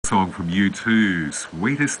song from U2,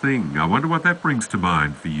 Sweetest Thing. I wonder what that brings to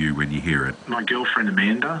mind for you when you hear it. My girlfriend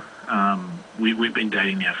Amanda, we've been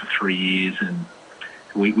dating now for 3 years, and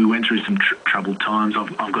we went through some troubled times.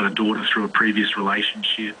 I've got a daughter through a previous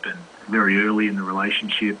relationship, and very early in the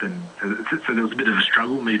relationship, and so there was a bit of a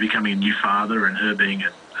struggle, me becoming a new father and her being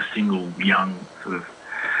a single young sort of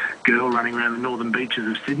girl running around the northern beaches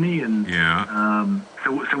of Sydney, and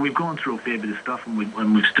so we've gone through a fair bit of stuff, and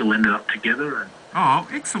we've still ended up together. And oh,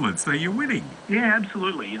 excellent! So you're winning. Yeah,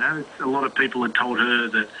 absolutely. You know, a lot of people had told her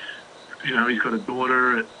that, you know, he's got a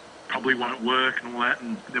daughter, it probably won't work and all that.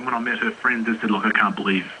 And then when I met her friends, they said, "Look, I can't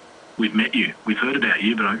believe we've met you. We've heard about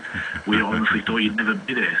you, but we honestly thought you'd never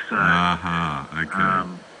be there." So,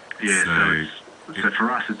 okay. So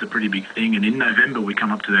for us, it's a pretty big thing. And in November, we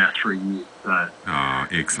come up to our 3 years. So, oh,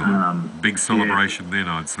 excellent. Big celebration then,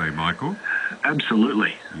 I'd say, Michael.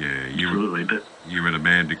 Absolutely. Yeah, absolutely. But you and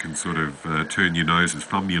Amanda can sort of thumb your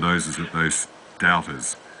noses at those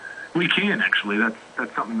doubters. We can, actually. That's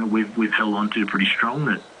something that we've held on to pretty strong,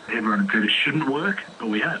 that everyone said it shouldn't work, but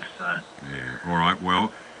we have. So. Yeah, all right,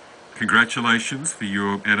 well, congratulations for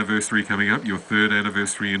your anniversary coming up, your 3rd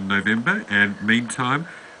anniversary in November. And meantime,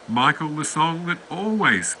 Michael, the song that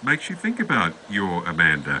always makes you think about your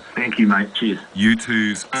Amanda. Thank you, mate. Cheers.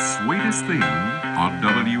 U2's Sweetest Thing on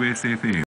WSFM.